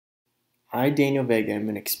I, Daniel Vega, am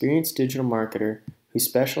an experienced digital marketer who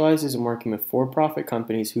specializes in working with for-profit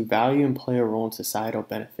companies who value and play a role in societal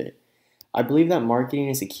benefit. I believe that marketing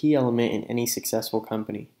is a key element in any successful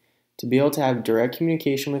company. To be able to have direct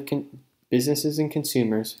communication with businesses and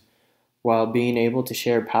consumers while being able to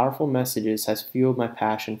share powerful messages has fueled my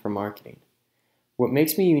passion for marketing. What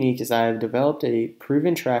makes me unique is I have developed a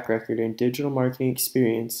proven track record in digital marketing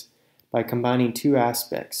experience by combining two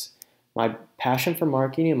aspects: my passion for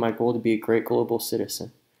marketing and my goal to be a great global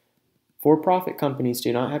citizen. For-profit companies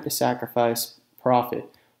do not have to sacrifice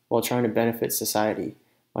profit while trying to benefit society.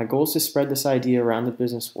 My goal is to spread this idea around the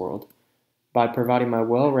business world by providing my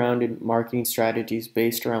well-rounded marketing strategies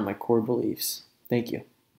based around my core beliefs. Thank you.